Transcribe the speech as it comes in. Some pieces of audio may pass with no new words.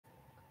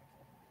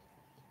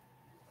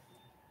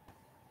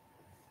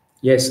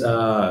Yes,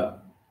 I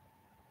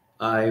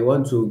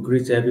want to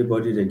greet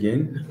everybody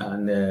again,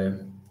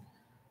 and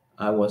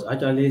I was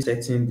actually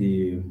setting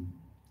the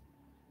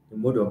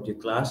mode of the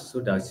class so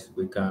that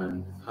we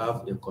can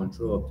have a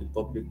control of the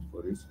public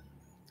for it.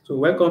 So,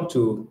 welcome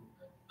to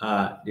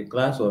the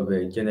class of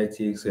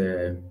genetics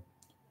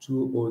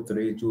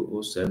 203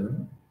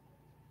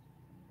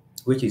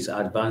 which is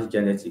advanced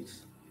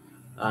genetics.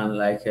 And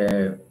like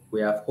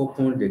we have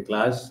opened the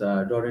class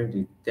during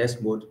the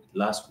test mode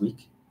last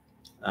week,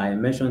 I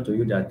mentioned to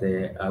you that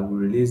I will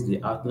release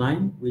the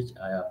outline, which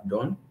I have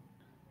done,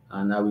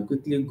 and I will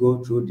quickly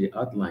go through the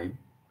outline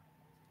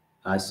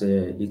as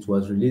it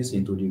was released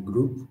into the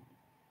group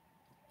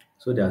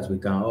so that we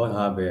can all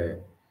have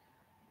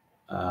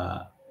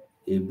uh,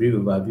 a brief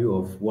overview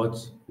of what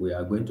we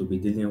are going to be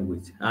dealing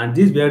with. And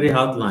this very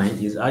outline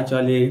is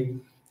actually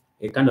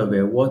a kind of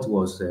what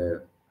was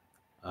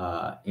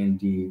in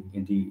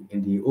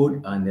the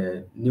old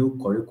and new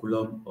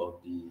curriculum of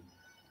the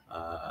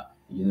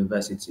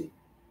university.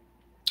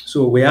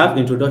 So we have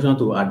introduction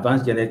to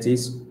advanced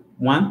genetics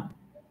one.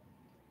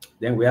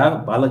 Then we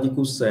have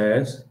biological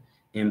cells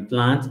in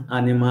plant,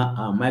 animal,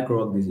 and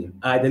microorganism.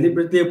 I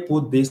deliberately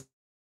put this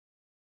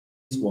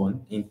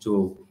one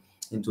into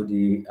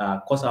the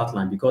course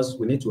outline because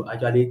we need to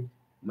actually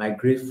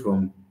migrate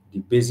from the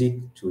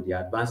basic to the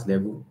advanced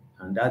level,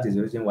 and that is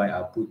the reason why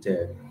I put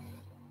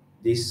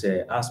this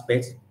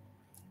aspect.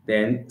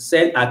 Then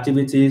cell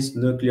activities,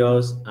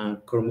 nucleus, and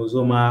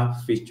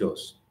chromosomal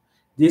features.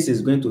 This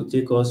is going to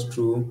take us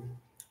through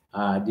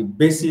the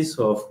basis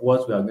of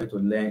what we are going to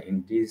learn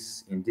in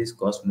this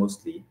course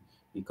mostly,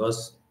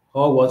 because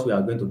all what we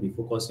are going to be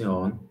focusing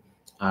on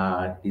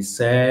are the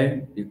cell,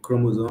 the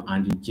chromosome,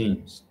 and the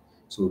genes.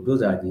 So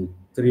those are the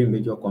three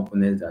major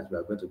components that we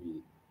are going to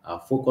be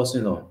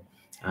focusing on,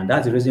 and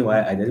that's the reason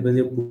why I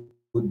deliberately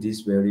put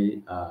this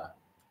very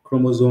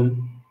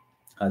chromosome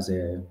as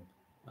a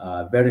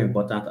very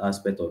important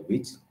aspect of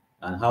it,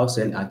 and how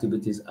cell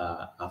activities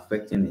are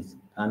affecting it.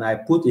 And I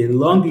put a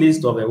long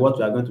list of what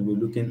we are going to be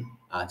looking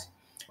at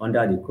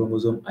under the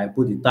chromosome. I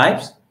put the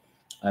types,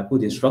 I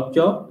put the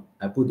structure,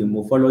 I put the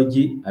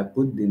morphology, I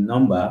put the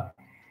number,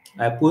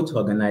 I put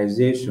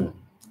organization,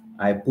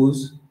 I put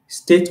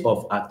state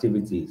of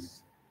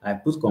activities, I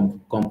put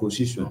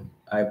composition,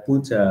 I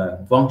put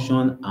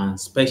function and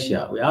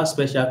special. We have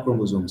special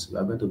chromosomes. We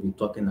are going to be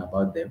talking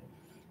about them.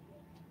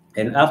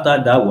 And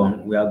after that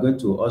one, we are going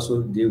to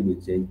also deal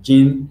with the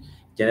gene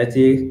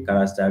genetic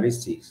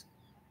characteristics,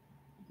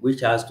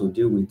 which has to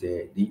do with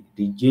the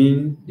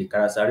gene, the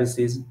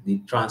characteristics, the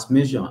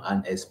transmission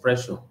and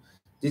expression.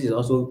 This is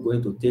also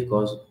going to take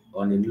us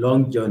on a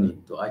long journey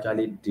to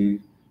actually deal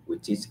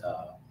with it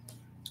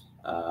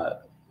uh,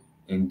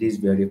 in this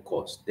very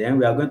course. Then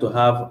we are going to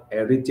have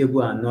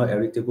heritable and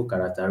non-heritable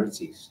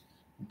characteristics.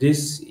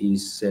 This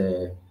is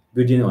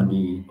building on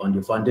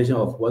the foundation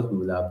of what we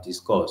will have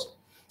discussed.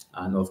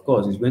 And of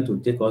course, it's going to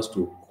take us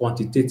to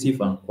quantitative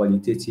and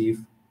qualitative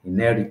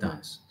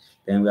inheritance.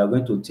 Then we are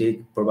going to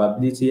take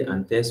probability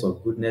and test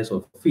of goodness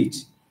of fit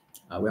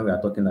when we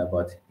are talking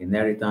about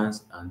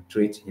inheritance and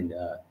trait in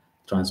the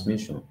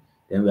transmission.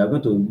 Then we are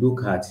going to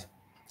look at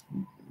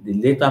the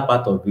later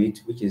part of it,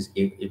 which is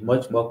a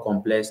much more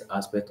complex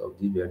aspect of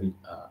the very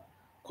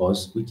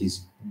course, which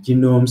is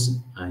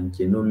genomes and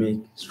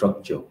genomic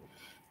structure.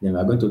 Then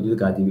we're going to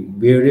look at the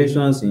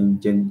variations in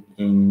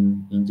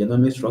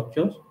genomic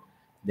structures.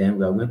 Then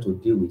we are going to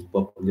deal with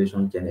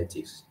population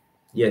genetics.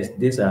 Yes,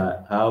 these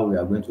are how we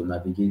are going to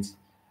navigate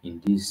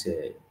in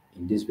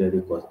this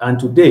very course. And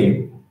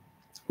today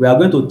we are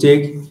going to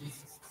take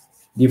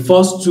the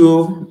first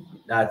two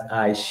that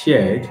I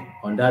shared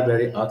on that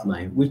very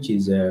outline, which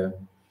is the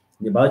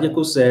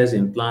biological cells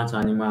in plant,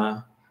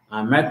 animal,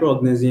 and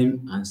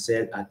microorganism and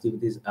cell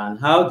activities, and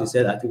how the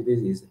cell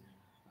activities is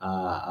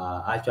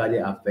actually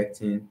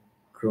affecting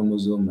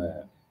chromosome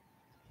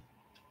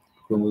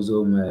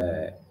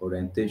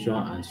orientation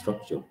and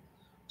structure.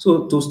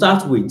 So to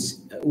start with,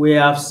 we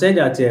have said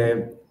that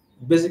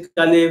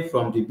basically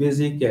from the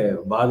basic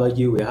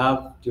biology, we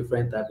have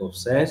different type of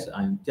cells,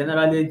 and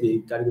generally they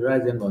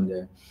categorize them on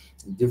the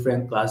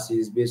different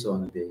classes based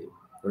on the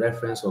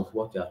reference of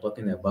what we are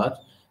talking about.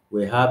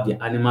 We have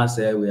the animal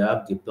cell, we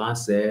have the plant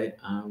cell,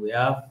 and we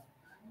have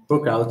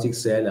prokaryotic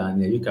cell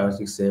and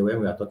eukaryotic cell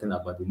when we are talking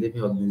about the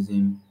living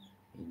organism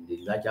in the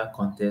larger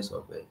context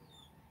of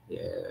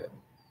uh,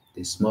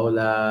 the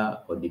smaller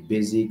or the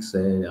basic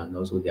cell and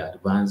also the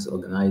advanced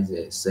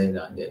organized cell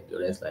and the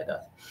rest like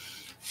that.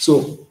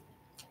 So,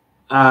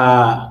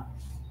 uh,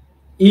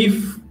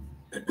 if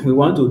we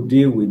want to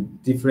deal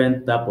with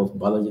different type of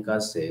biological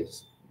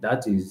cells,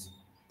 that is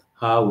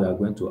how we are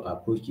going to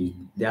approach it.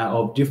 They are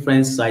of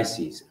different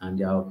sizes and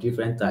they are of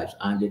different types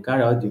and they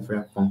carry out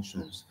different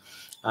functions.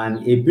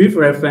 And a brief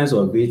reference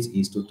of it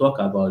is to talk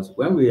about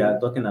when we are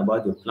talking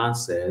about the plant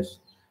cells,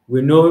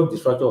 we know the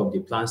structure of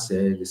the plant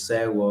cell, the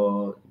cell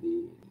wall,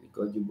 the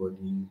Golgi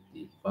body,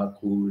 the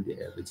vacuole, the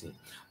everything.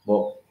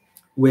 But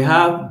we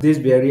have this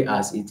very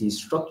as it is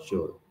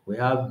structured. We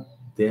have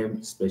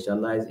them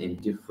specialized in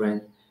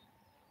different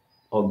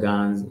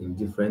organs, in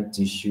different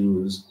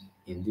tissues,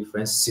 in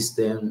different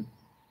systems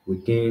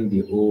within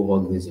the whole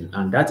organism.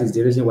 And that is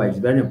the reason why it's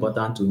very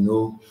important to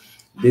know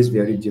these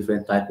very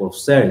different type of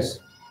cells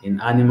in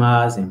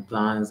animals, in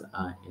plants,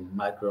 and in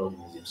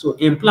microorganisms. So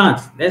in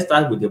plants, let's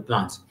start with the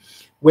plants.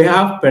 We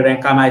have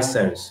parenchymal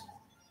cells.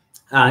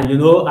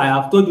 And I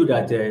have told you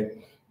that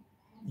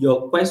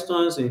your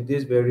questions in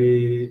this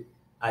very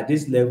at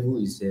this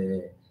level is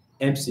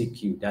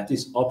MCQ, that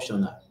is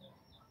optional.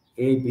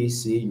 A, B,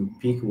 C, you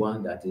pick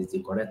one that is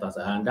the correct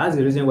answer. And that's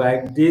the reason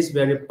why this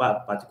very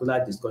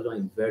particular discussion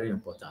is very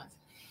important.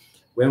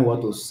 When we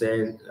want to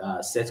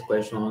set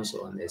questions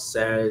on the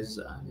cells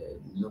and the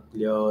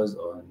nucleus,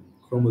 on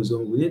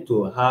chromosome, we need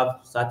to have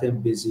certain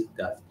basic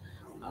that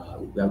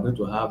we are going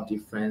to have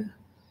different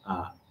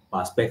uh,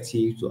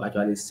 perspectives to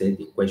actually set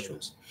the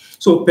questions.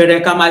 So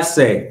parenchymal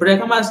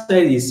cell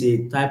is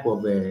a type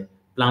of a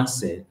plant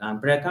cell,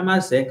 and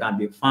parenchymal cell can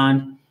be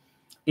found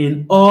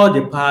in all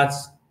the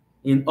parts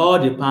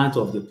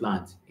of the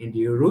plant, in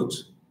the root,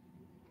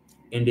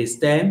 in the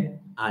stem,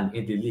 and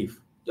in the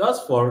leaf.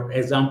 Just for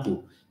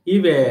example,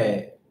 if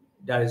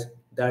there is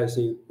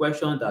a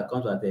question that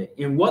comes at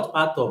in what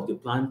part of the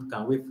plant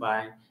can we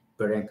find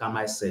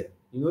parenchymal cell?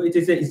 It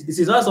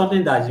is not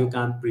something that you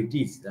can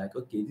predict, like,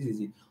 okay, this is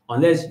it,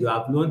 unless you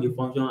have known the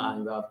function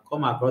and you have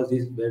come across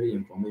this very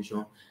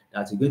information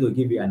that is going to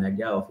give you an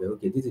idea of,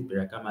 okay, this is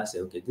parenchymal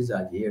cell, okay, these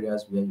are the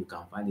areas where you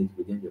can find it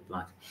within the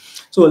plant.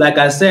 So like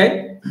I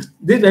said,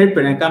 this very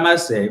parenchymal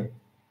cell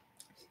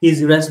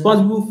is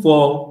responsible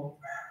for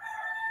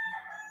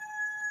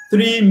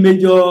three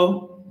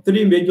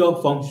major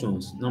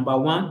functions. Number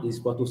one is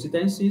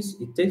photosynthesis.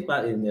 It takes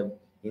part in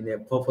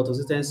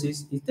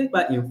photosynthesis. It takes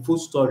part in food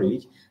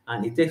storage,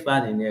 and it takes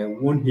part in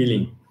wound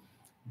healing.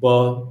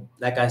 But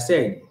like I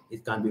said,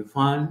 it can be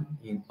found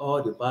in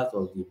all the parts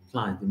of the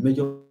plant, the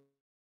major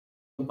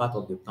part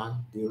of the plant,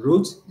 the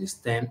root, the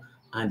stem,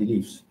 and the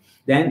leaves.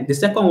 Then the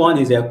second one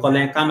is a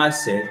collenchymal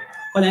cell.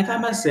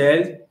 Collenchymal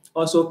cell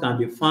also can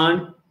be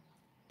found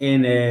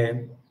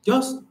in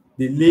just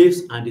the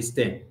leaves and the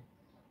stem.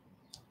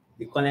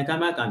 The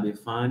collenchyma can be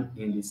found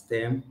in the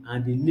stem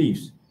and the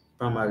leaves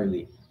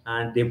primarily,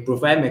 and they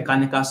provide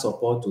mechanical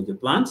support to the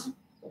plant,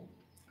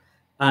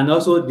 and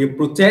also they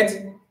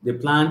protect the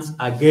plant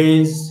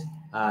against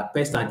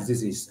pests and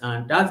diseases.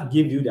 And that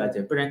gives you that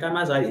the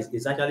parenchyma cell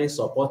is actually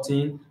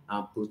supporting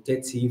and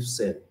protective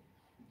cell.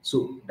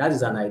 So that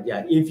is an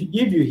idea.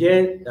 If you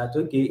hear that,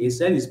 okay, a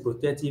cell is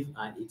protective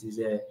and it is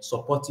a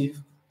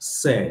supportive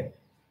cell,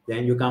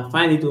 then you can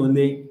find it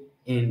only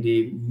in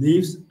the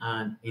leaves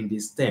and in the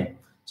stem.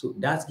 So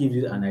that gives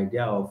you an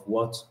idea of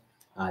what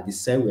the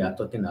cell we are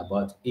talking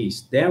about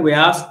is. Then we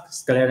have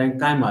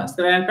sclerenchyma.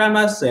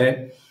 Sclerenchyma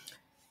cell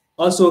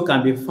also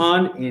can be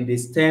found in the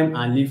stem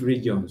and leaf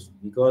regions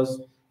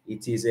because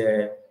it is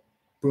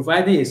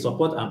providing a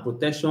support and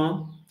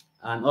protection.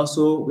 And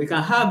also we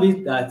can have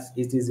it that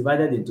it is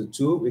divided into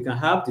two. We can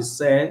have the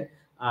cell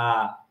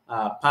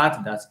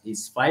part that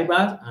is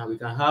fibers, and we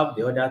can have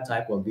the other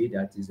type of it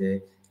that is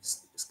a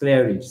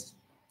sclerosis.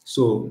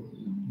 So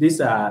these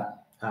are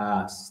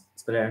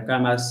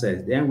sclerenchymal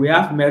cells. Then we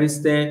have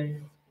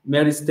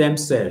meristem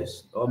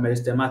cells or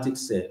meristematic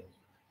cells.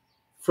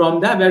 From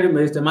that very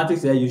meristematic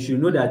cell, you should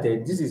know that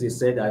this is a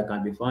cell that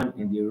can be found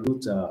in the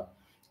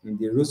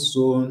root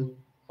zone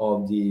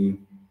of the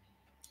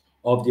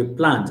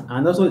plant,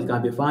 and also it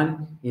can be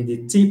found in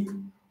the tip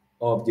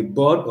of the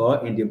bud,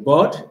 or in the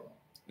bud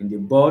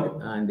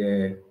and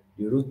the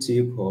root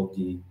tip of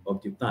the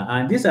plant.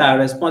 And these are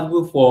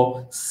responsible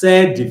for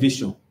cell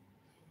division.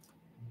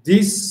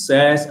 These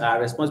cells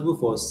are responsible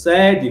for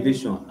cell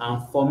division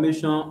and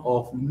formation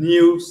of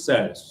new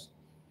cells.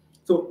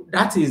 So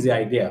that is the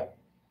idea.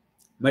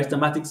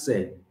 Meristematic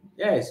cell.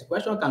 Yes,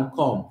 question can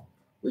come.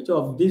 Which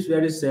of these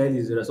very cells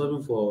is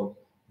responsible for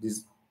the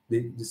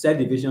cell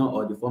division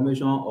or the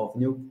formation of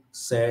new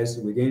cells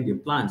within the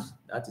plant?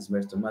 That is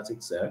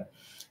meristematic cell.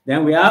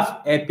 Then we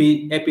have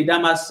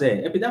epidermal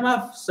cell.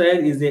 Epidermal cell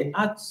is the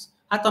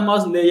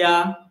outermost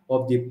layer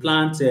of the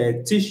plant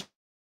tissues.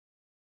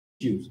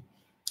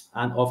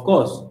 And of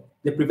course,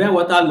 they prevent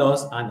water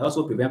loss and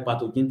also prevent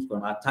pathogens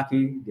from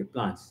attacking the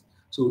plants.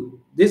 So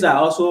these are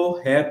also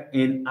help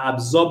in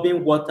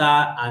absorbing water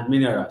and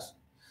minerals.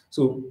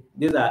 So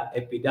these are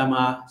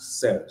epidermal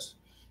cells.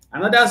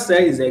 Another cell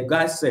is a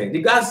guard cell. The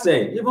guard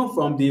cell, even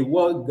from the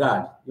word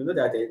guard, you know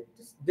that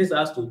this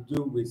has to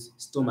do with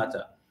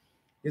stomata.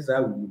 This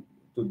has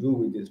to do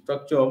with the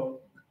structure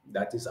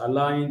that is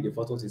allowing the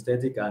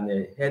photosynthetic and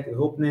the head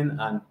opening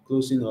and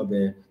closing of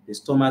the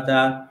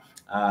stomata,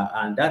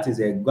 and that is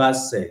a guard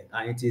cell,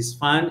 and it is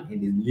found in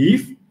the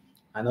leaf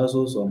and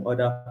also some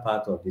other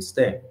part of the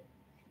stem,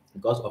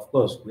 because of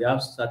course we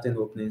have certain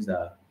openings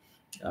that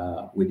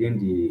within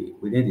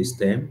the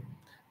stem.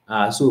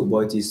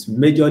 But it is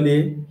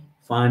majorly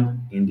found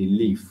in the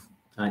leaf,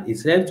 and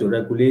it helps to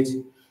regulate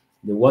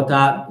the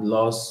water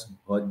loss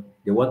or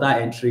the water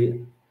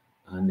entry,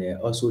 and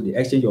also the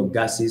exchange of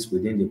gases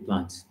within the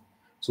plant.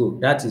 So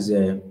that is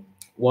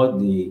what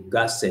the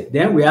gas said.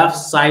 Then we have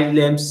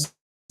xylem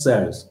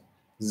cells.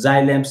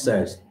 Xylem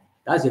cells.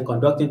 That's a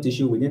conducting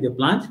tissue within the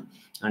plant,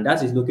 and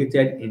that is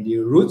located in the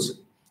root,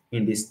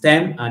 in the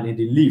stem, and in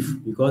the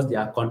leaf because they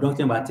are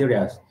conducting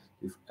materials.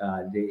 If,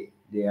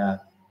 they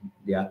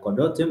are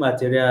conducting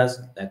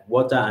materials like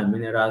water and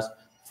minerals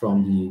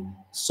from the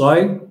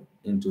soil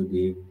into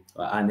the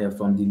and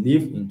from the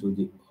leaf into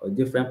the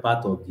different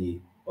part of the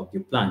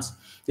plants.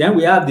 Then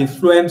we have the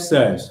phloem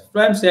cells.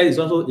 Phloem cell is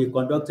also a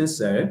conducting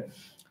cell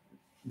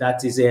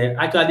that is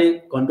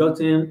actually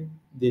conducting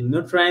the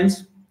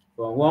nutrients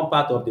from one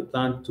part of the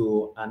plant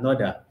to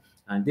another.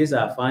 And these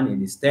are found in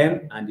the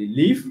stem and the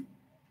leaf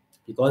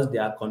because they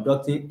are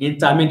conducting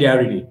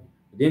intermediarily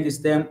within the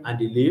stem and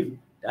the leaf.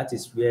 That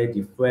is where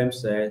the phloem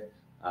cells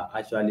are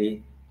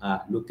actually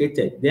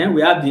located. Then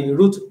we have the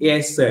root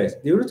hair cells.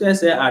 The root hair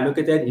cells are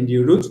located in the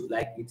root,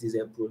 like it is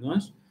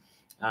pronounced,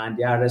 and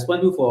they are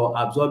responsible for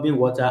absorbing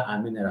water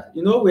and minerals.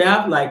 You know, we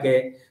have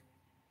like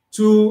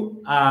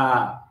two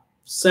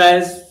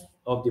cells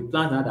of the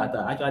plant now that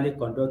are actually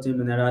conducting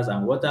minerals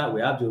and water.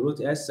 We have the root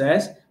hair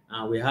cells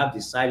and we have the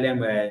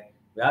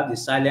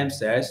xylem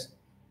cells.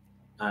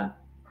 And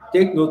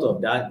take note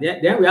of that.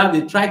 Then we have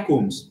the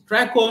trichomes.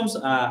 Trichomes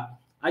are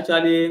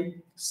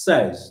actually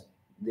cells.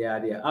 They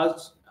are the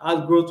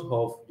outgrowth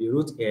of the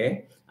root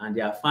hair, and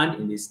they are found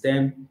in the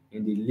stem,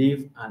 in the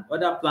leaf, and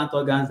other plant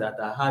organs that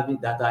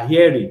are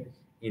hairy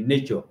in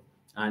nature.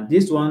 And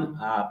this one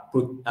are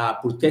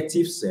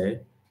protective cell,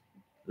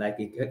 like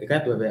a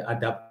kind of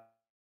adaptation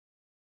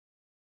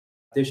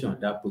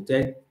that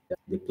protect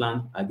the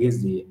plant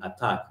against the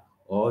attack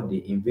or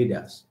the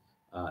invaders,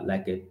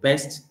 like a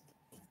pest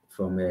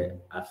from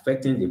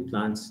affecting the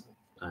plants.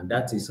 And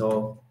that is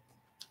all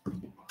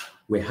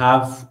we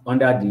have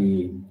under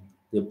the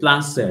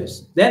plant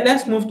cells. Then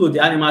let's move to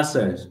the animal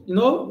cells. You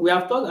know, we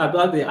have talked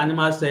about the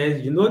animal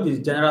cells. You know the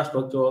general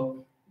structure,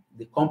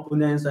 the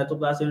components,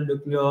 cytoplasm,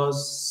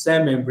 nucleus,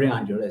 cell membrane,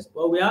 and the rest.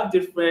 But we have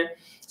different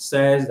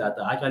cells that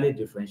are actually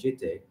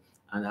differentiated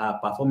and are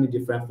performing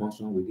different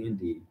functions within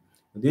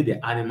the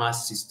animal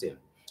system.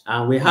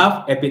 And we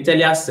have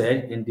epithelial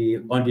cell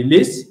on the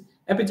list.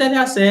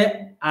 Epithelial cells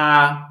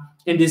are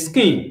in the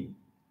skin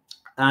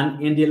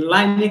and in the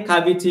lining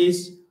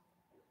cavities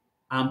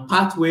and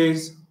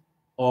pathways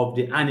of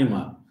the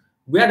animal.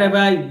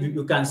 Wherever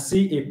you can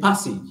see a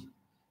passage,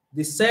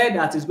 the cell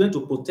that is going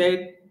to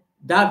protect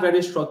that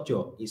very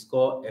structure is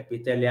called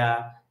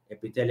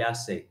epithelial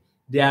cell.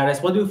 They are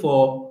responsible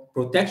for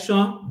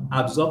protection,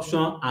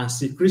 absorption, and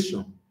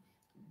secretion.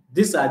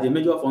 These are the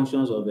major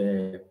functions of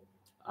the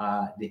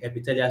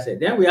epithelial cell.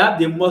 Then we have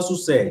the muscle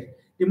cell.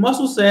 The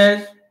muscle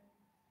cell,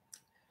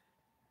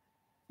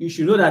 you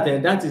should know that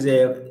that is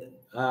a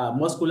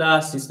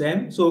muscular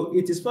system. So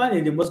it is found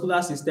in the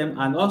muscular system,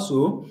 and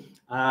also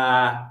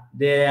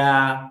they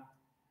are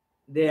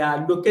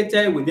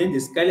located within the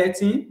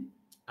skeleton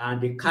and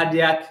the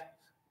cardiac.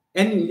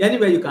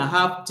 Anywhere you can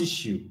have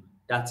tissue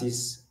that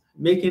is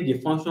making the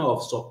function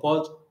of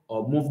support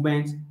or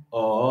movement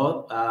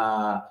or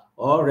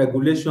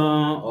regulation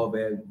of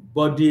a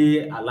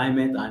body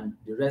alignment and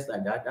the rest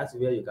like that. That's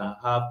where you can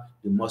have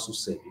the muscle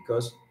cell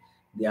because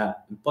they are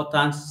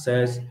important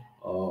cells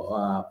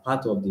or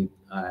part of the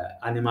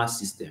animal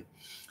system.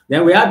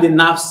 Then we have the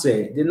nerve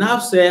cell. The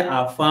nerve cells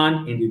are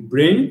found in the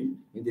brain,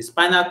 in the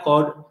spinal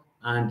cord,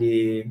 and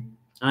they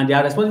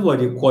are responsible for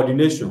the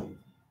coordination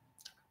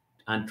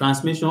and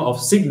transmission of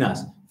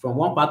signals from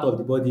one part of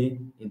the body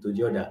into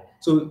the other.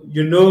 So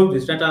you know the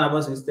central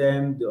nervous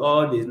system,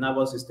 all the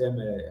nervous system.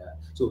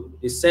 So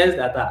the cells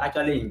that are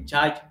actually in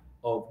charge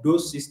of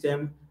those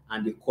systems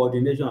and the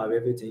coordination of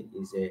everything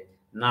is a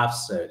nerve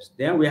cells.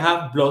 Then we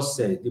have blood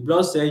cells. The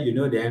blood cells, you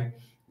know them,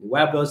 the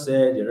white blood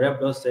cell, the red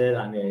blood cell,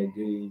 and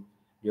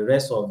the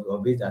rest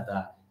of it that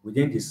are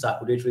within the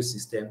circulatory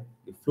system,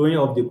 the flowing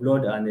of the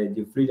blood and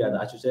the fluid that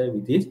are associated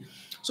with it.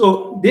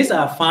 So these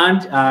are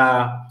found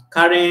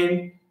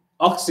carrying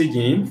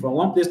oxygen from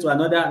one place to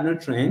another,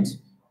 nutrient,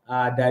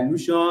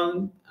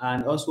 dilution,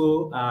 and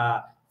also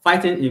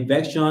fighting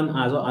infection,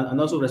 and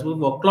also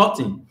responsible for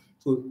clotting.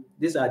 So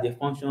these are the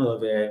functions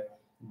of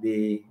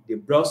the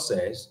blood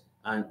cells,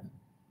 and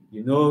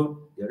you know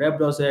the red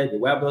blood cell, the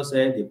white blood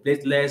cell, the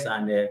platelets,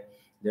 and the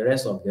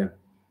rest of them.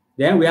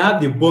 Then we have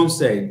the bone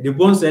cell. The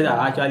bone cells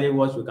are actually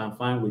what we can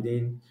find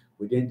within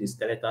the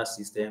skeletal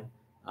system,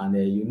 and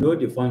you know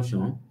the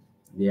function.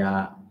 They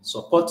are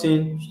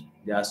supporting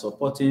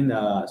supportive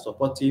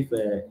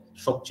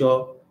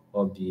structure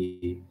of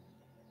the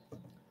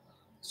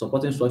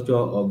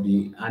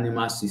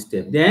animal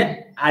system.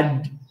 Then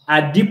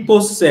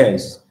adipose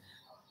cells.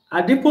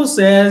 Adipose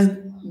cells,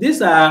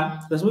 these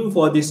are responsible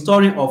for the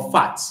storing of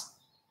fats.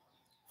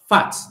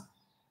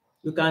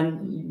 You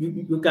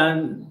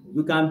can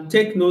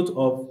take note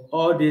of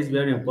all these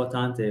very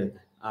important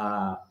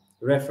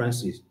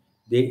references.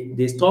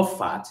 They store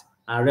fat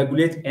and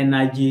regulate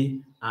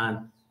energy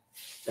and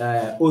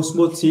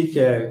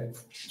osmotic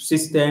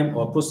system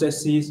or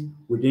processes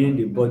within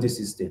the body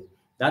system.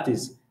 That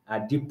is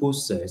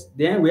adipose cells.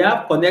 Then we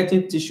have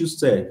connecting tissue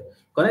cell.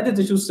 Connecting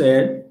tissue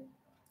cell,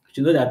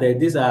 you know that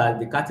these are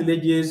the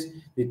cartilages,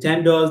 the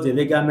tendons, the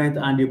ligament,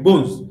 and the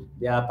bones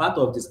They are part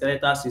of the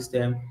skeletal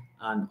system,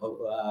 and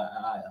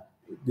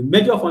the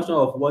major function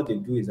of what they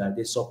do is that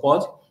they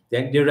support,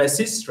 then they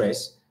resist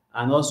stress,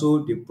 and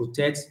also they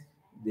protect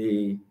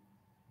the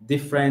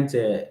different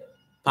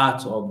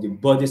parts of the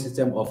body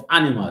system of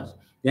animals.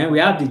 Then we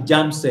have the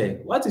germ cell.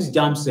 What is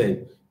germ cell?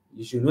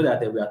 You should know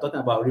that we are talking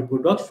about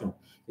reproduction.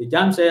 The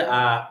germ cell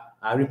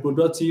are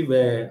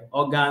reproductive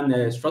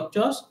organ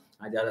structures,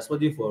 and they are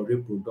responsible for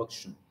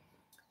reproduction.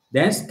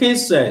 Then skin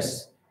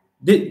cells.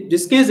 The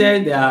skin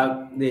cells, they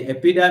are the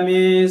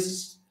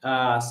epidermis,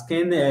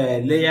 skin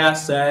layer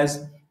cells,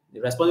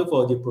 responsible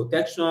for the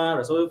protection,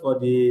 responsible for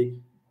the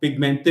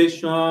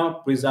pigmentation,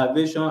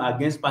 preservation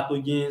against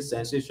pathogens,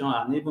 sensation,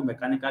 and even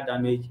mechanical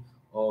damage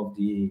of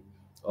the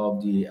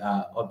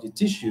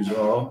tissues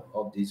or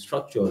of the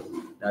structures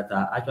that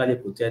are actually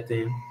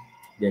protecting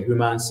the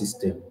human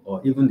system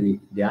or even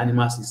the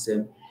animal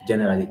system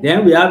generally.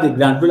 Then we have the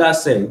glandular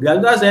cell.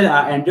 Glandular cells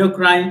are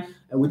endocrine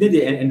within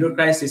the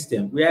endocrine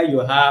system, where you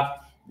have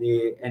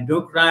the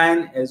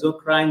endocrine,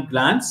 exocrine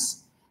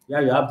glands,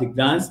 where you have the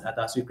glands that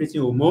are secreting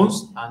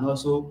hormones and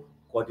also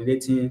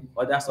coordinating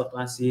other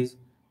substances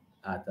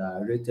that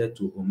are related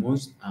to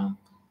hormones and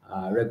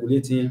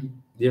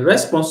regulating the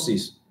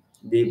responses,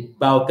 the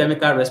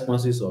biochemical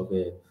responses of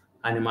the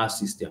animal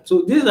system.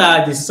 So these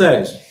are the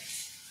cells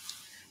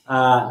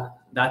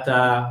that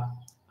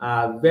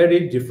are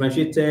very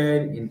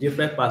differentiated in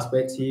different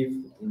perspectives,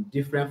 in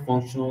different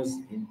functions,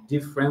 in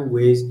different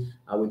ways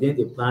within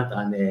the plant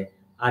and the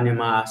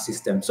animal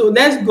system. So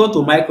let's go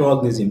to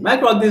microorganisms.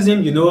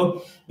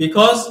 Microorganisms,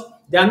 because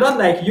they are not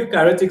like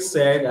eukaryotic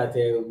cell that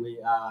we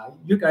are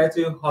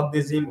eukaryotic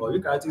organism or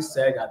eukaryotic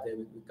cell that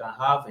we can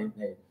have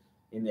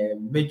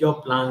in major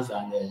plants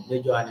and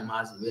major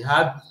animals. We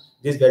have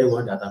this very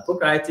one that are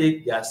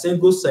prokaryotic. They are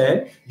single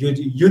cell,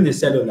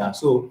 unicellular.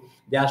 So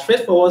they are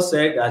straightforward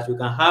cells that you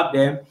can have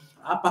them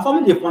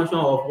performing the function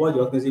of what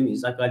the organism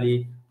is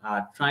actually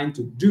trying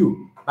to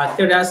do.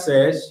 Bacterial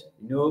cells,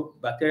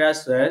 bacterial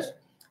cells,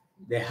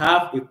 they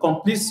have a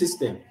complete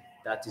system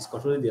that is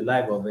controlling the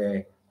life of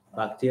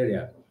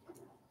bacteria.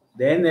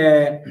 Then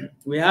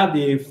we have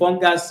the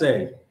fungal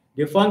cell.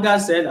 The fungal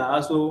cells are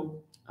also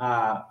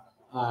uh,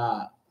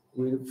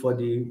 for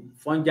the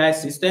fungi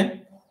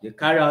system. They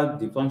carry out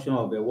the function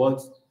of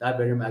what that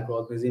very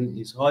microorganism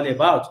is all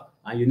about.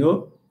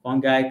 And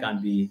fungi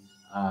can be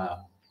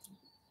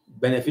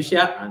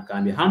beneficial and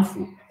can be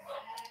harmful.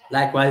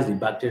 Likewise, the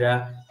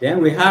bacteria.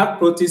 Then we have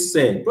protist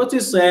cell.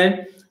 Protist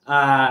cell,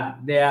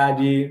 they are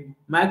the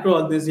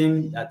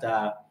microorganisms that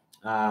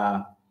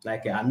are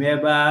like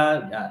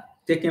amoeba,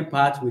 taking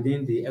part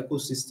within the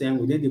ecosystem,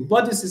 within the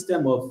body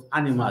system of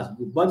animals,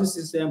 the body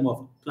system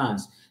of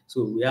plants.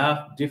 So we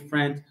have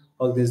different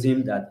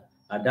organisms that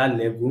at that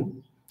level,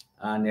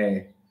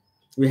 and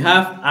we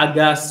have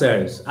agar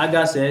cells.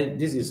 Agar cells,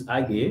 this is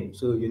algae.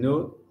 So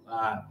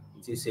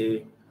it is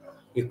a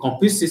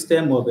complete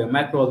system of a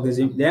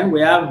microorganism. Then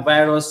we have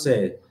virus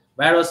cell.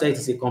 Virus cell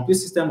is a complete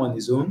system on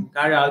its own,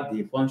 carry out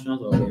the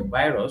functions of a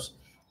virus.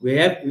 We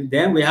have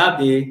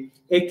the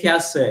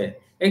archaea cell.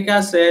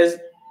 Archaea cells,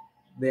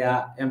 they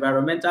are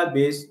environmental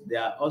based. They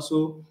are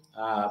also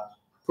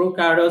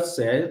prokaryote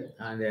cell,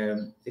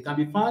 and they can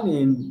be found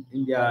in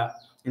their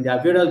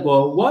various.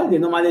 But what they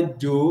normally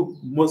do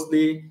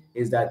mostly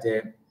is that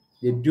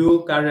they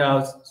do carry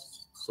out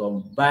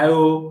some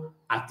bio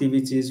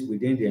activities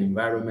within the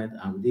environment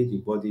and within the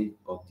body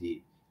of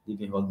the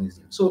living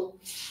organism. So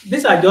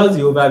these are just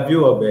the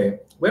overview of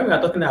when we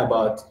are talking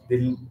about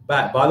the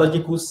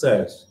biological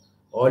cells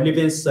or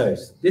living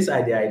cells. These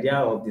are the idea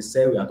of the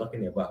cell we are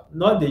talking about,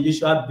 not the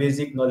usual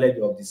basic knowledge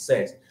of the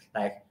cells.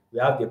 Like we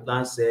have the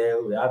plant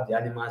cell, we have the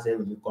animal cell,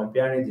 we'll be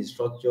comparing the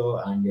structure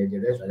and the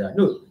rest of that.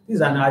 No, this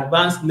is an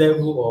advanced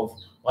level of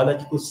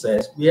biological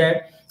cells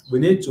where we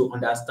need to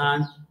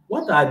understand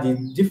what are the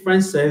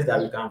different cells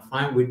that we can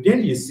find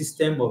within the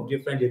system of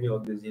different living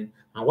organisms,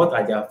 and what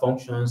are their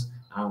functions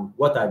and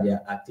what are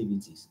their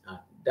activities. And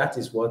that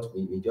is what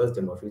we just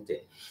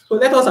demonstrated. So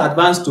let us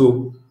advance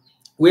to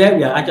where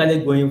we are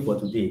actually going for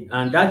today,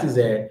 and that is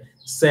a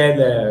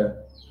cell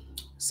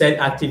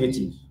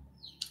activity.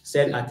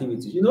 Cell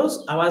activities.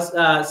 Our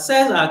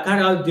cells are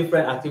carrying out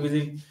different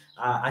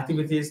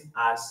activities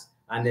as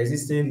an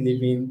existing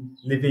living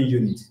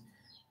unit.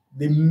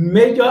 The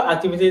major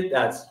activity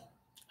that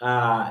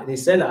the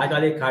cell are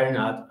actually carrying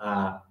out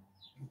are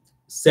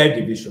cell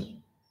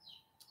division.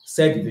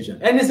 Cell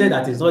division. Any cell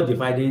that is not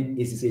dividing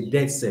is a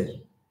dead cell.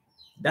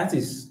 That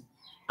is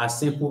as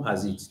simple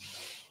as it.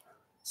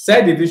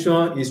 Cell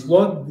division is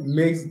what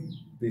makes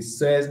the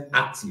cells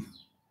active.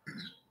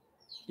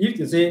 If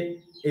you say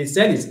a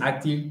cell is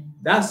active,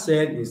 that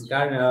cell is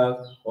carrying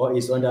out or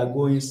is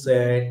undergoing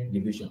cell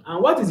division.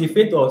 And what is the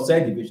fate of cell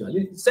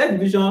division? Cell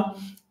division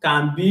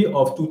can be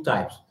of two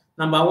types.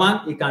 Number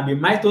one, it can be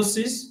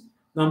mitosis.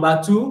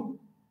 Number two,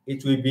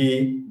 it will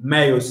be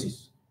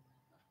meiosis.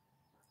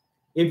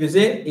 If you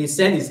say a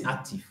cell is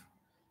active,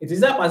 it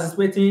is either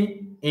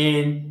participating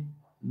in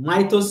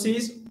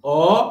mitosis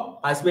or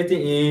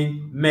participating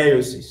in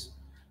meiosis.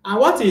 And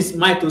what is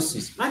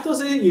mitosis?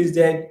 Mitosis is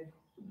the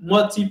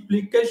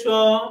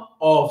multiplication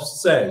of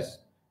cells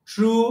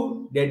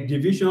through the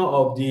division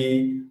of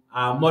the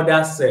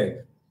mother cell.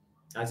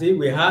 And see,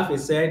 we have a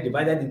cell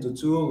divided into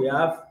two. We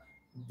have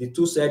the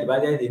two cell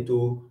divided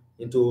into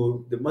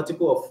the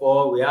multiple of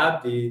 4. We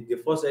have the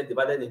 4 cell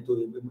divided into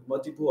a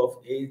multiple of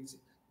 8,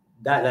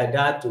 that like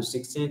that, to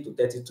 16, to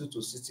 32,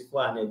 to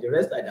 64, and then the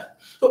rest like that.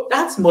 So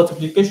that's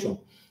multiplication.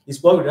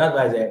 It's what we refer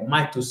as a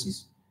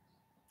mitosis,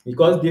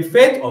 because the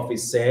fate of a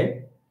cell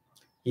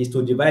is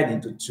to divide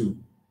into 2,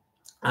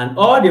 and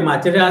all the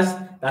materials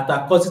that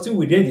are constituted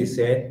within the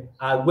cell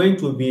are going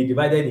to be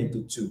divided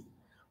into 2.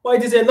 But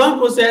it is a long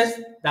process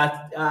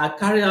that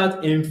carried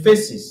out in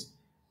phases.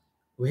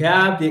 We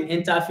have the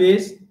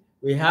interphase,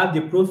 we have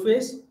the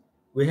prophase,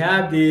 we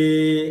have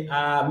the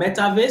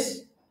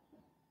metaphase,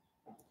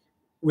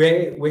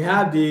 we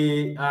have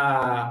the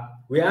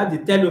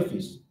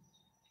telophase,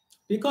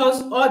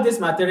 because all these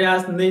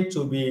materials need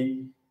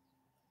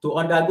to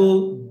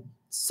undergo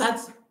such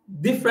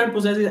different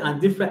processes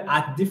and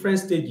at different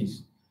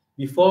stages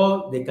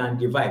before they can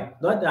divide.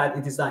 Not that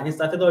it is an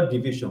instantaneous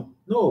division.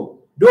 No,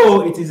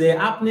 though it is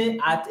happening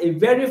at a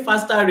very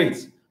faster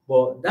rate,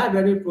 but that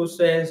very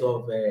process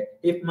of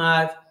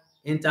IFMAT,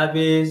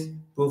 interphase,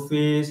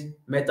 prophase,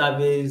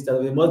 metaphase,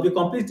 that must be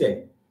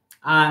completed.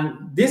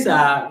 And these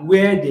are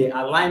where the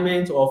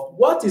alignment of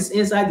what is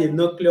inside the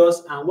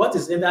nucleus and what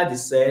is inside the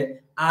cell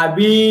are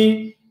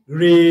being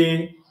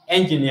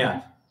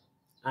re-engineered.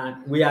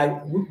 And we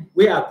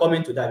are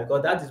coming to that,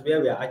 because that is where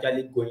we are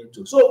actually going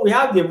to. So we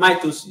have the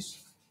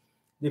mitosis.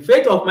 The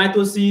fate of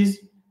mitosis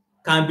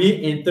can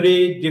be in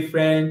 3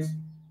 different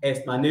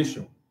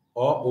explanations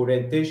or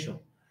orientation.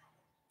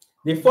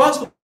 The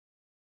first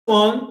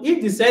one,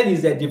 if the cell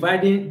is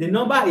dividing, the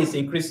number is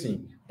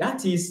increasing.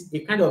 That is a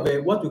kind of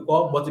what we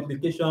call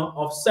multiplication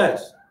of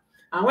cells.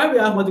 And when we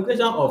have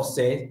multiplication of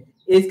cells,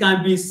 it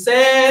can be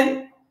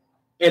cell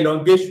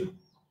elongation,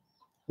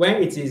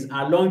 when it is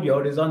along the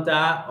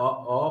horizontal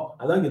or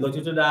along the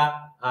longitudinal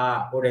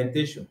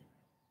orientation.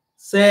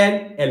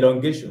 Cell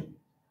elongation.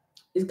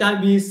 It can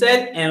be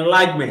cell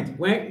enlargement,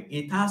 when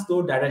it has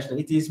no direction.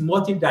 It is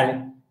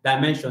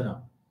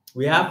multi-dimensional.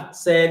 We have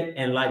cell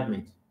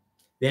enlargement.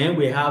 Then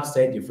we have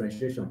cell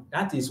differentiation.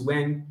 That is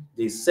when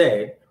the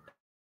cell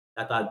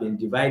that has been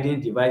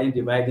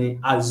dividing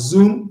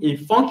assume a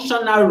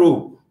functional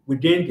role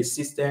within the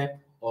system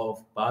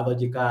of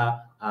biological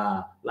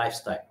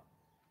lifestyle.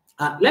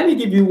 Let me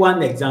give you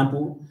one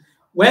example.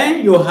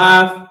 When you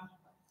have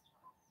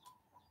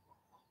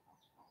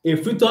a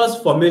fetus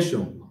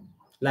formation,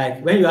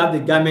 like when you have the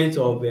gamete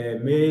of a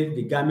male,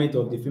 the gamete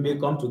of the female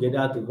come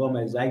together to form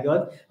a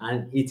zygote,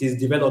 and it is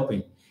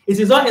developing. It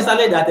is not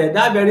necessarily that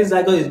that very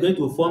zygote is going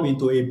to form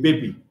into a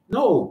baby.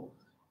 No.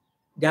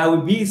 There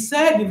will be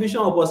cell division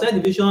or cell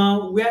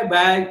division,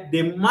 whereby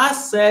the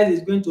mass cells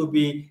is going to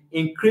be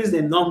increased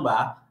in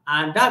number,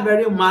 and that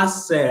very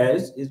mass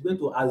cells is going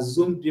to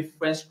assume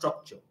different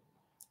structure.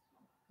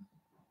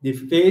 The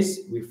face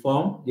will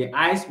form, the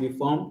eyes will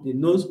form, the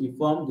nose will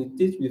form, the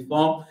teeth will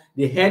form,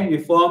 the head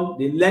will form,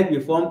 the leg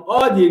will form,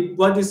 all the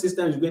body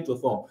system is going to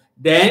form.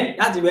 Then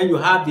that's when you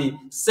have the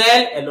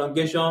cell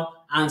elongation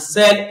and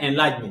cell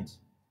enlargement.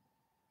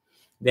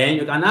 Then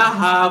you can now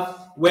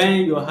have,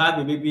 when you have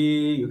a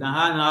baby, you can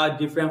have now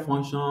different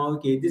function.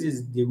 Okay, this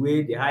is the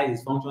way the eye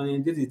is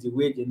functioning, this is the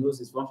way the nose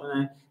is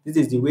functioning, this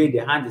is the way the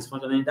hand is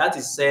functioning. That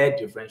is cell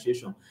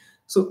differentiation.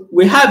 So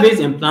we have it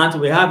in plant,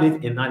 we have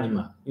it in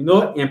animal. You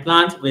know, in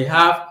plant, we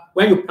have,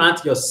 when you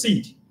plant your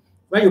seed,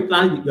 when you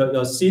plant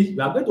your seed,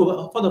 you are going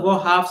to, first of all,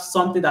 have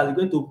something that is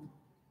going to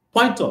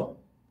point up.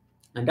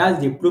 And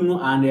that's the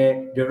plumule and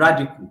the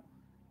radicle.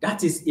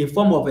 That is a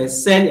form of a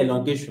cell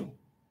elongation.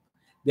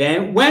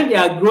 Then when they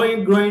are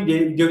growing,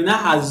 they will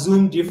now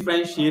assume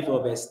different shapes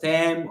of a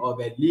stem,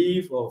 of a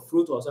leaf, or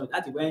fruit, or something.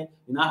 That is when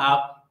you now have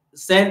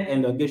cell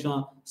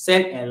elongation,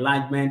 cell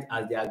enlargement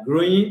as they are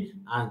growing,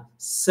 and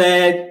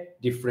cell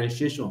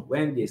differentiation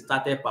when they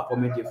started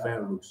performing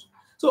different roles.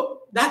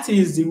 So that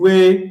is the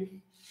way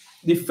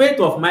the fate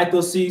of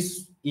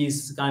mitosis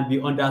can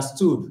be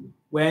understood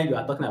when you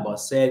are talking about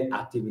cell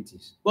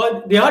activities.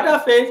 But the other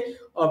fate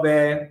of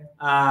a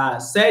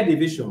cell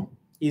division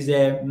is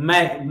a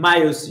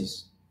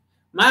meiosis.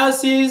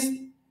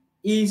 Meiosis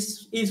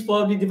is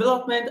for the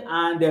development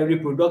and the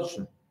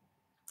reproduction.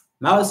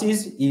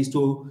 Meiosis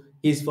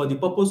is for the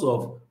purpose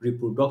of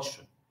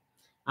reproduction.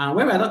 And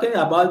when we are talking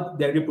about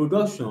the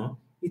reproduction,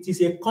 it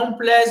is a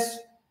complex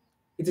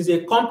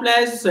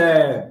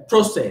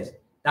process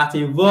that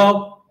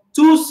involves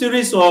 2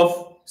 series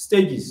of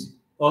stages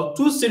or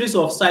 2 series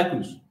of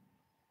cycles.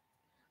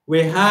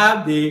 We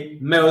have the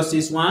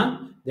meiosis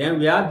 1, then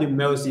we have the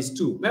meiosis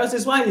 2.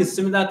 Meiosis 1 is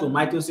similar to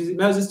mitosis.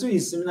 Meiosis 2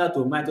 is similar to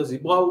mitosis.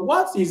 But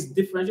what is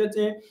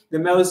differentiating the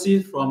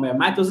meiosis from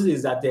mitosis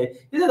is that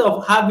instead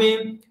of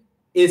having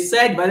a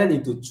cell divided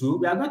into 2,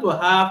 we are going to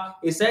have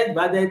a cell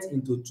divided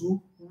into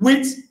 2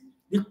 with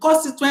the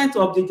constituent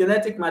of the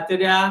genetic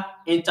material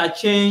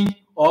interchange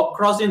or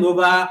crossing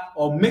over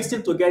or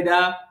mixing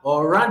together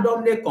or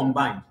randomly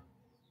combined.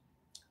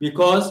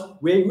 Because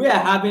we are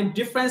having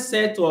different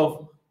sets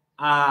of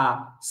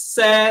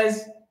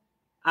cells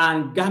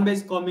and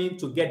gametes coming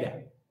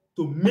together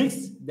to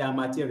mix their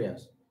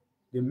materials.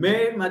 The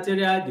male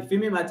material, the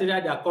female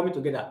material, they are coming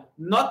together,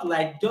 not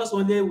like just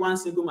only one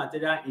single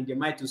material in the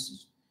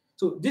mitosis.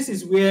 So this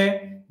is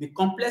where the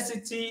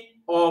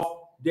complexity of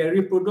the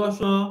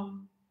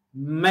reproduction,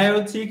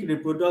 meiotic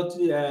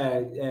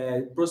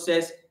reproductive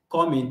process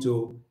come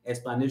into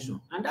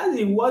explanation. And that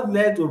is what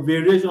led to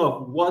variation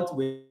of what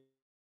we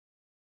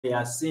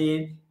are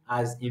seeing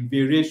as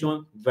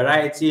invariation,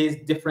 varieties,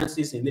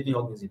 differences in living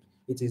organisms.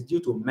 It is due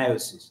to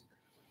meiosis.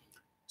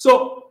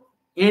 So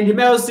in the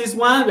meiosis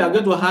 1, we are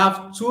going to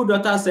have 2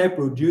 daughter cells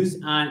produced,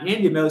 and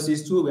in the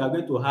meiosis 2, we are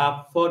going to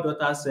have 4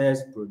 daughter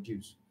cells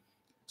produced.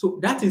 So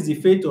that is the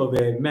fate of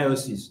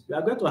meiosis. We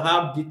are going to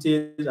have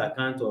detailed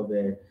account of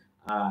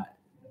uh,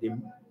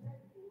 the,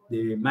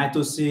 the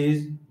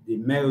mitosis, the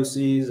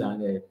meiosis,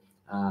 and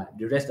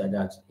the rest of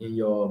that in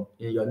your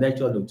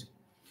lecture note.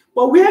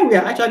 But where we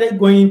are actually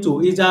going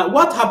to is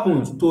what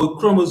happens to a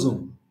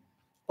chromosome?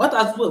 What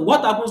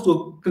happens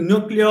to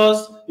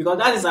nucleus? Because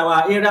that is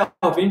our area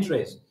of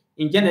interest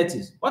in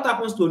genetics. What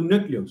happens to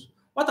nucleus?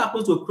 What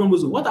happens to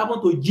chromosome? What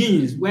happens to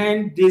genes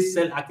when these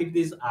cell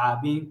activities are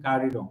being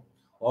carried on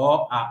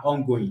or are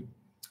ongoing?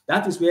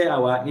 That is where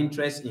our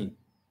interest in.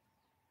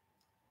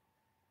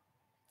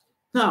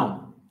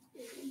 Now,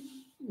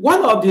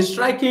 one of the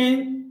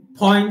striking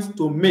points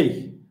to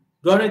make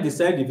during the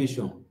cell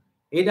division,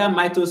 either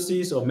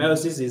mitosis or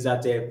meiosis, is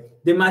that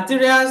the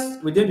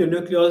materials within the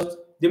nucleus,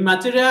 the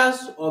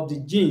materials of the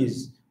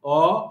genes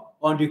or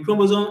on the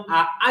chromosome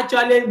are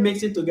actually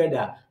mixing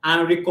together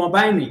and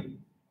recombining.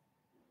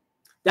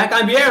 There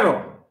can be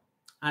error,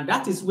 and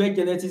that is where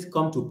genetics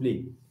come to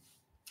play.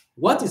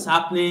 What is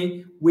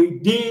happening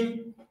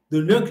within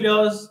the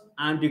nucleus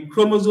and the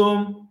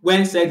chromosome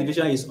when cell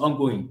division is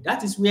ongoing?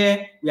 That is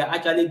where we are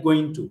actually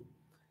going to.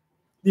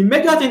 The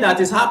major thing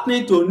that is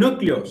happening to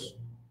nucleus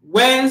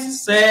when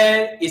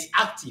cell is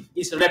active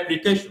is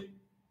replication.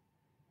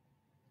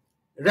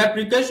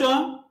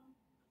 Replication,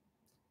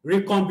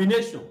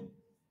 recombination.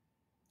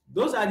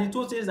 Those are the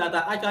two things that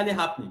are actually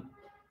happening.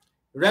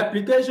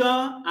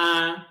 Replication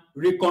and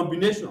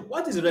recombination.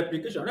 What is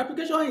replication?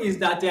 Replication is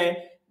that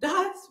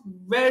that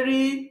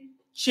very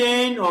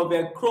chain of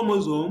a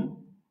chromosome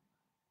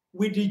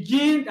with the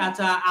genes that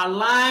are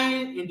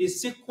aligned in the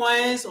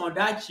sequence on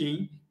that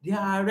chain, they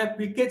are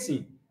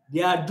replicating.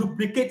 They are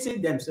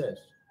duplicating themselves.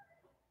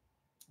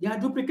 They are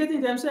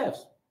duplicating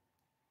themselves.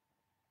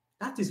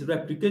 That is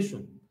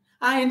replication.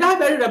 And in that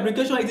very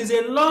replication, it is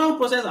a long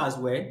process as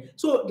well.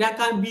 So there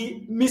can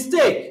be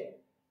mistake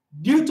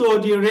due to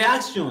the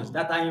reactions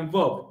that are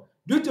involved,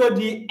 due to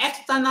the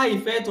external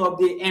effect of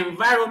the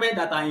environment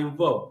that are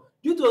involved,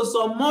 due to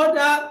some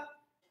other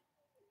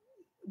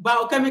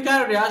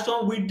biochemical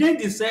reaction within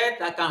the cell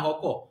that can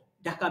occur.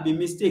 There can be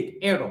mistake,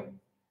 error.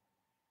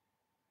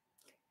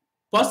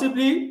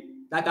 Possibly,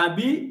 there can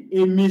be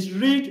a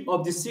misread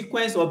of the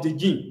sequence of the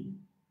gene.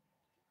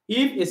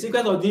 If a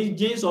sequence of the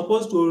gene is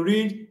supposed to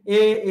read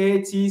A,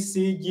 A, T,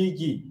 C, G,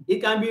 G,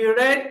 it can be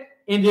read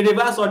in the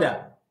reverse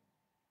order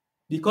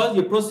because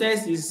the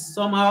process is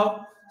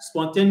somehow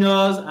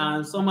spontaneous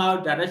and somehow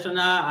directional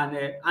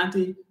and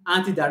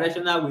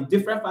anti-directional with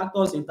different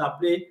factors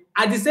interplay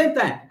at the same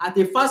time at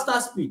a faster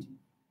speed.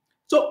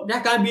 So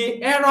there can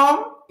be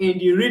error in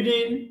the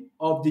reading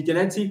of the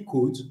genetic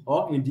code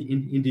or in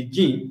the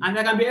gene, and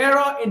there can be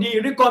error in the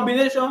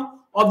recombination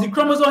of the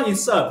chromosome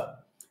itself,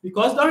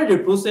 because during the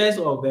process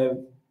of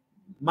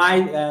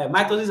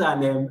mitosis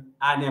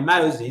and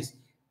meiosis,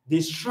 the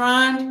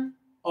strand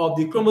of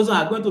the chromosome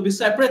are going to be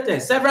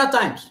separated several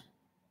times.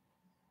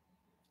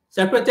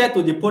 Separated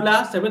to the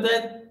polar,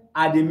 separated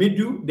at the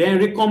middle, then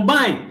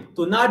recombined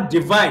to now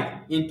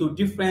divide into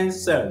different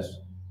cells,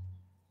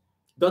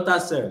 daughter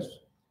cells.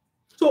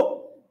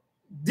 So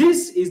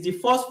this is the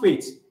first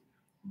phase.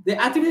 The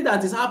activity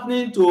that is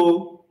happening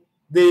to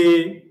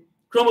the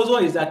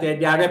chromosome is that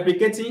they are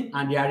replicating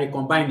and they are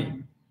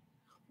recombining.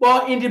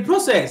 But in the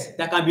process,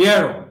 there can be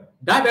error.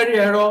 That very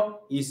error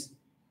is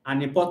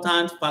an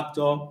important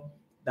factor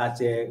that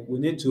we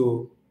need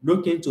to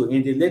look into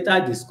in the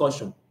later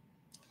discussion.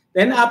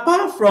 Then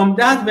apart from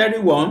that very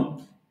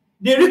one,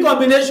 the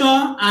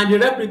recombination and the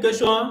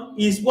replication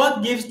is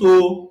what gives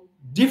to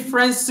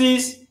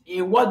differences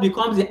in what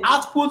becomes the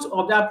output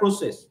of that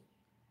process.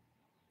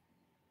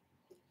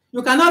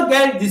 You cannot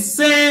get the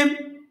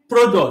same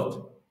product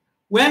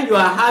when you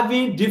are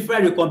having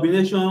different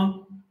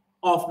recombination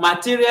of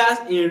materials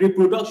in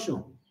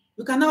reproduction.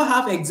 You cannot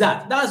have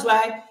exact. That's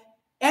why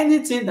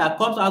anything that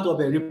comes out of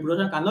a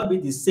reproduction cannot be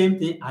the same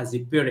thing as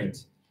the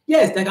parent.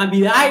 Yes, there can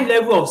be a high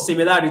level of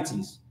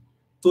similarities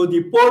to the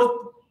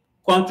both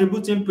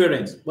contributing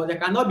parents, but there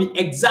cannot be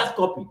exact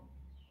copy.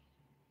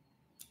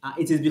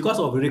 It is because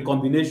of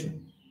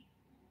recombination.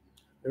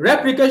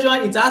 Replication,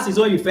 it has its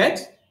own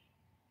effect.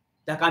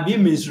 There can be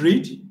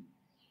misread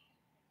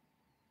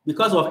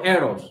because of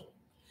errors.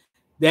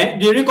 Then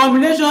the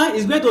recombination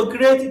is going to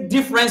create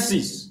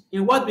differences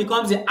in what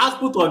becomes the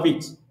output of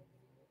it.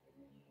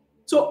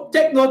 So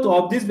take note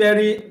of these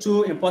very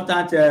two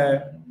important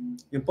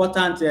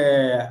important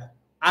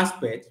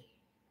aspect.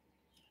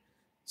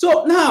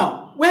 So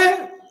now,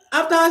 when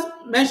after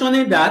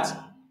mentioning that,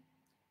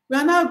 we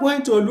are now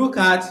going to look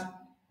at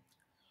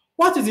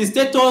what is the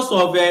status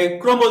of a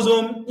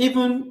chromosome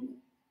even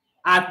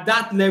at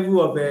that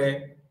level of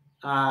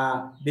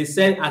the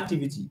cell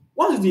activity.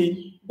 What is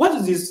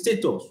the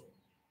status?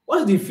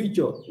 What is the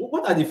feature?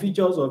 What are the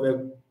features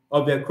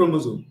of a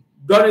chromosome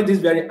during this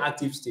very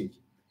active stage?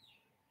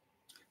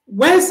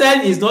 When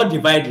cell is not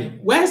dividing,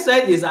 when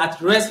cell is at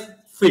rest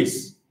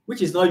phase,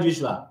 which is not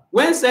usual,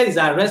 when cell is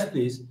at rest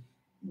phase,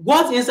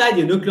 what inside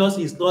the nucleus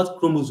is not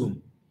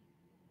chromosome,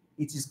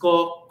 it is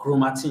called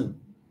chromatin.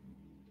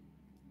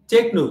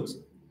 Take note,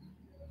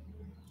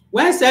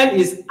 when cell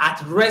is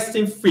at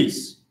resting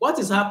phase, what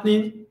is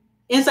happening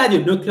inside the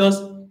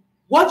nucleus?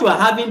 What you are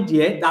having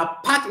there,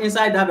 that packed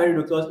inside that very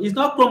nucleus, is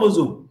not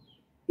chromosome,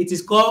 it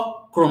is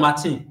called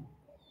chromatin.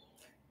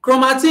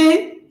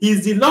 Chromatin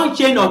is the long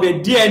chain of a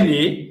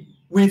DNA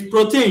with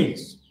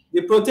proteins.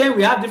 The protein,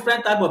 we have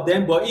different type of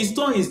them, but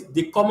histone is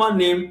the common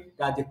name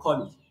that they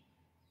call it,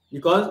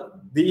 because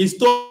the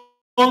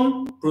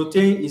histone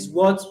protein is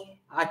what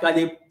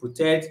actually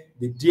protects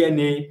the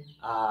DNA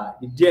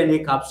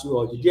capsule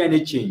or the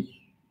DNA chain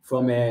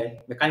from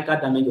a mechanical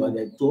damage or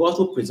to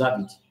also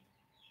preserve it.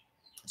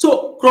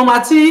 So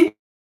chromatin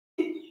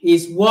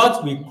is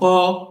what we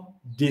call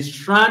the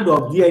strand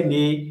of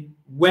DNA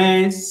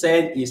when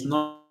cell is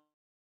not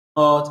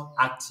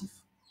active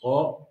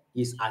or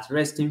is at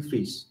resting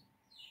phase.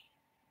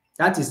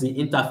 That is the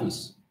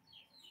interphase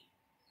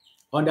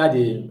under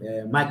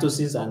the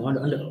mitosis and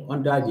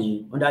under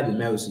the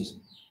meiosis.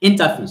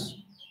 Interphase.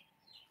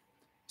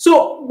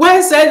 So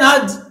when cell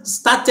had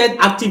started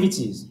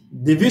activities,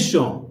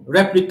 division,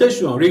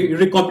 replication,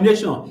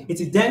 recombination, it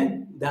is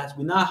then that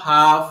we now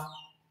have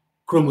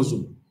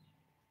chromosome.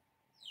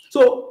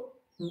 So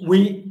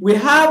we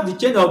have the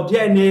chain of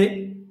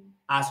DNA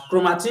as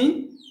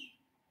chromatin,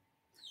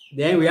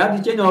 then we have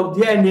the chain of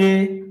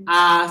DNA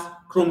as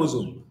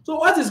chromosome. So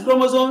what is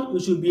chromosome? We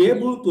should be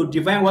able to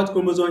define what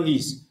chromosome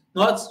is,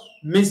 not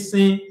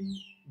missing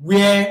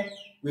where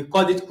we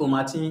call it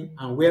chromatin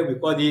and where we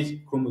call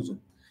it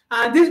chromosome.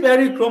 And this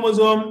very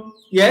chromosome,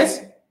 yes,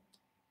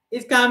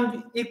 it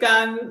can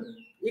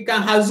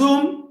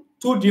assume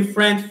two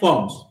different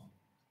forms.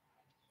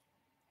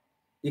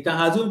 It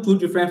can assume two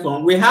different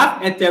forms. We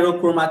have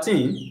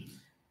heterochromatin.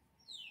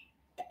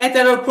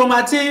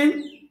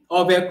 Heterochromatin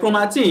of a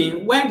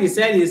chromatin, when the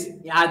cell is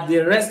at the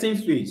resting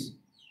phase,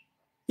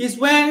 is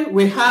when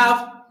we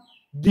have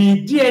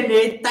the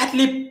DNA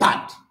tightly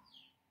packed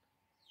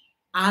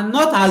and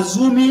not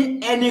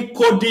assuming any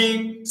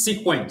coding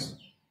sequence.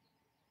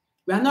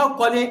 We are not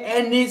calling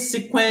any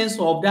sequence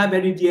of that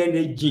very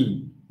DNA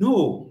gene.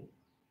 No,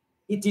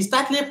 it is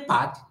tightly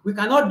packed. We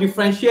cannot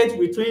differentiate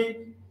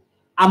between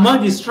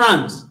among the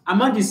strands,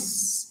 among the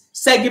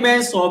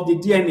segments of the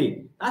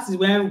DNA. That is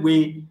when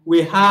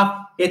we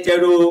have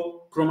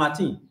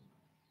heterochromatin.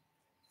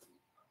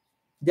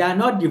 They are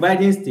not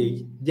dividing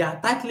stage, they are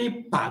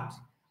tightly packed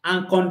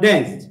and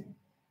condensed.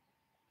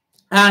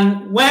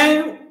 And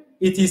when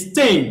it is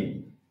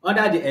stained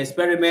under the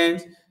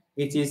experiment,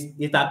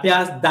 it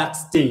appears dark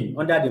stain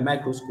under the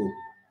microscope.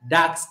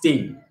 Dark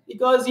stain.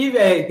 Because if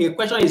a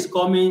question is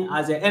coming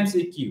as an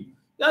MCQ,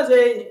 just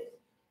say,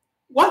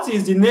 what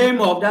is the name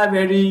of that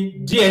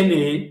very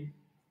DNA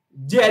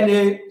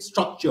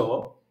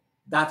structure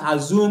that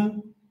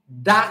assume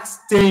dark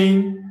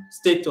stain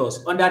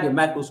status under the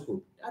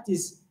microscope? That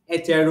is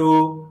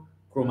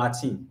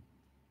heterochromatin.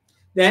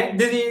 Then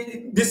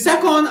the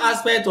second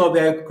aspect of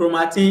a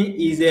chromatin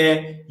is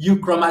a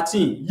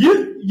euchromatin.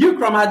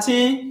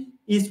 Euchromatin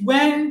is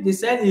when the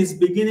cell is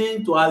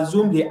beginning to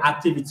assume the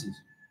activities.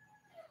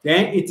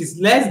 Then it is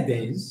less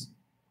dense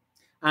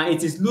and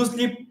it is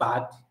loosely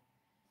packed.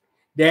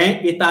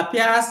 Then it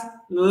appears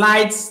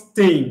light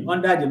stain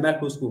under the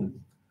microscope.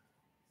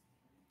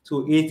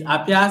 So it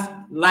appears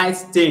light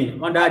stain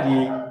under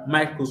the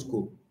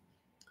microscope.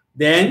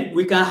 Then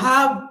we can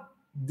have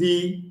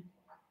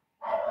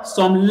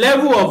some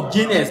level of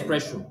gene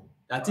expression.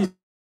 That is,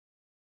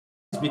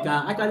 we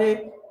can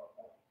actually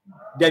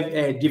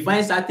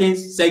define certain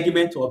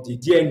segments of the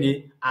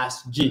DNA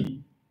as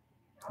gene.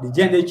 The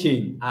DNA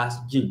chain as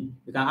gene.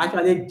 We can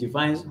actually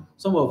define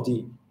some of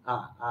the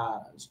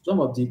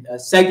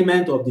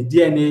segment of the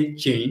DNA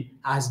chain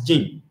as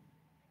gene.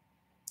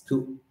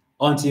 So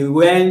until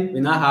when we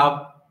now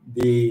have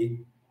the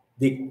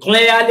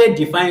clearly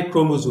defined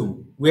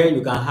chromosome, where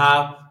you can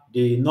have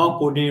the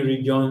non-coding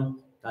region,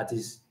 that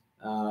is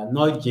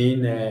not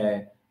gene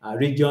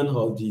region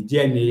of the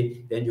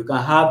DNA, then you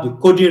can have the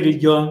coding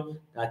region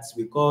that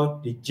we call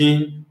the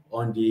gene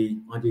on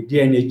the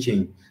DNA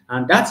chain.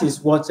 And that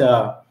is what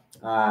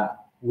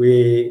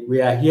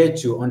we are here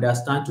to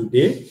understand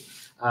today.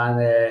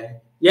 And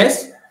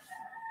yes,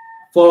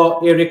 for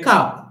a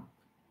recap,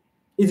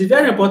 it is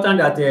very important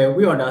that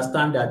we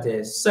understand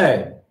that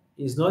cell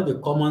is not the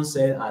common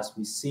cell as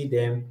we see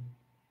them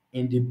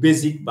in the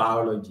basic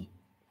biology.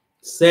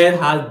 Cell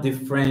has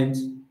different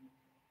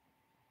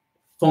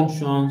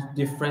functions,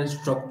 different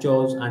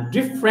structures, and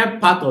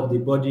different part of the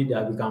body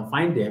that we can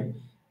find them.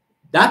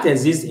 That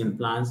exists in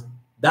plants,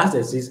 that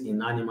exists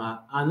in animal.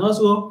 And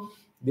also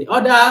the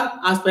other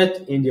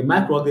aspect in the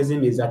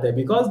microorganism is that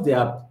because they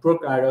are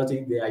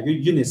prokaryotic, they are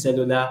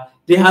unicellular,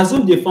 they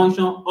assume the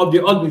function of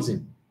the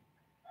organism.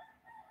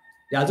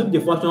 They assume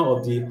the function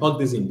of the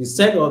organism. The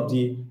cell of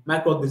the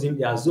microorganism,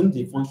 they assume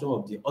the function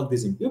of the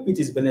organism. If it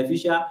is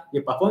beneficial, they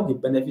perform the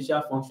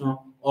beneficial function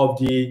of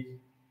the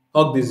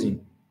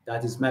organism,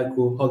 that is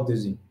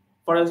microorganism.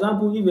 For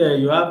example, if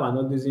you have an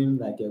organism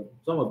like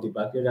some of the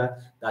bacteria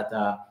that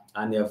are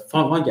and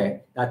fungi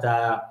that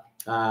are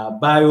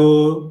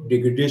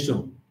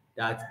biodegradation,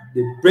 that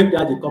they break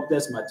down the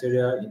complex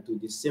material into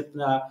the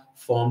simpler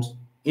forms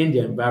in the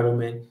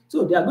environment.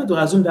 So they are going to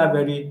assume that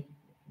very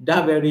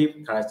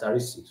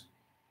characteristics.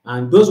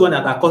 And those ones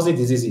that are causing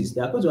diseases,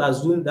 they are going to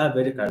assume that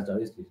very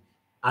characteristic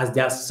as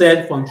their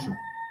cell function,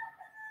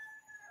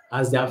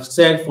 as their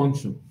cell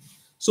function.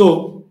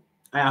 So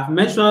I have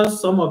mentioned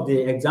some of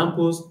the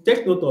examples.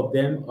 Take note of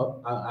them,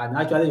 and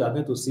actually you are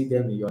going to see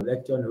them in your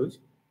lecture notes.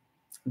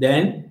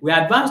 Then we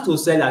advance to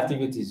cell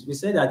activities. We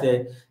said that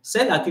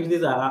cell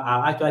activities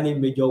are actually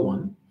major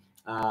one,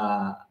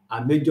 are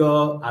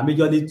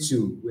majorly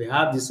two. We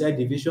have the cell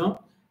division,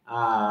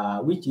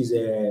 which is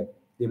the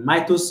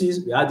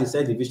mitosis. We have the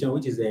cell division,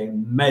 which is a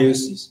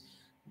meiosis.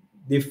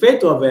 The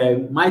fate of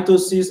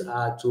mitosis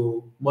are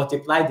to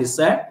multiply the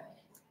cell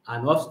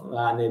and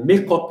also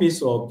make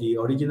copies of the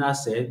original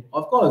cell.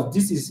 Of course,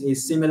 this is a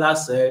similar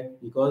cell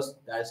because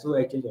there is no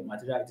exchange of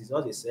material. It is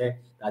just a cell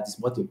that is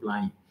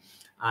multiplying.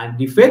 And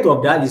the fate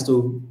of that is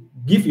to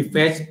give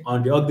effect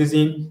on the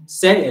organism,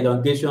 cell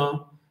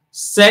elongation,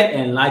 cell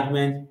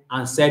enlargement,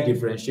 and cell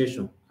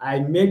differentiation. I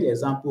made the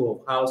example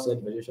of how cell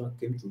differentiation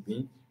came to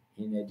be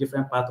in a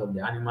different part of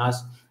the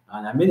animals,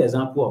 and I made an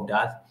example of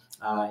that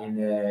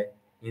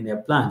in a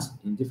plant,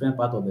 in different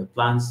part of the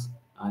plants,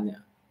 and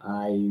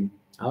I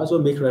also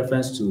make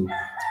reference to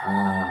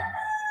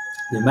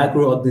the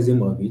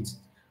microorganism of it.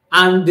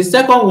 And the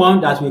second one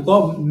that we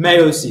call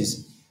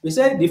meiosis. We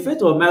said the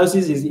fate of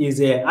meiosis is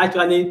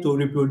actually to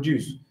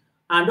reproduce.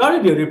 And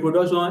during the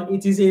reproduction,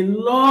 it is a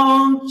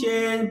long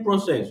chain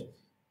process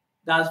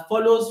that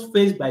follows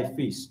phase by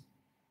phase.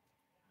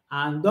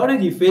 And during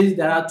the phase,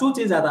 there are two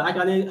things that are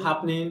actually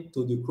happening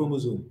to the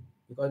chromosome,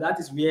 because that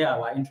is where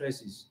our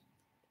interest is.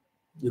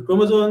 The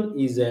chromosome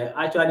is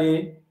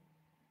actually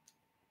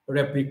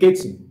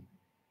replicating.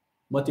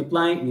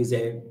 Multiplying is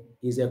a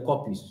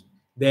copies.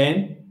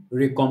 Then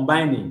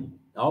recombining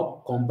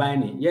or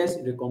combining. Yes,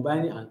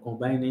 recombining and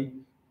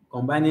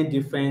combining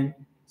different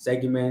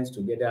segments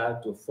together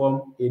to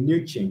form a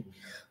new chain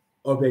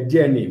of a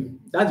DNA.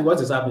 That's what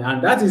is happening.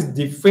 And that is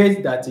the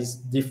phase that is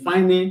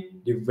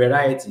defining the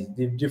variety,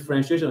 the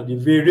differentiation, the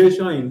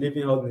variation in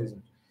living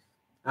organisms.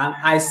 And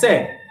I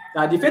said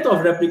that the fate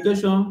of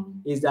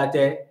replication is that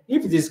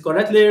if it is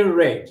correctly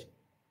read,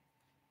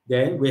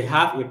 then we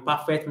have a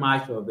perfect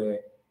match of a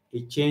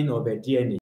chain of a DNA.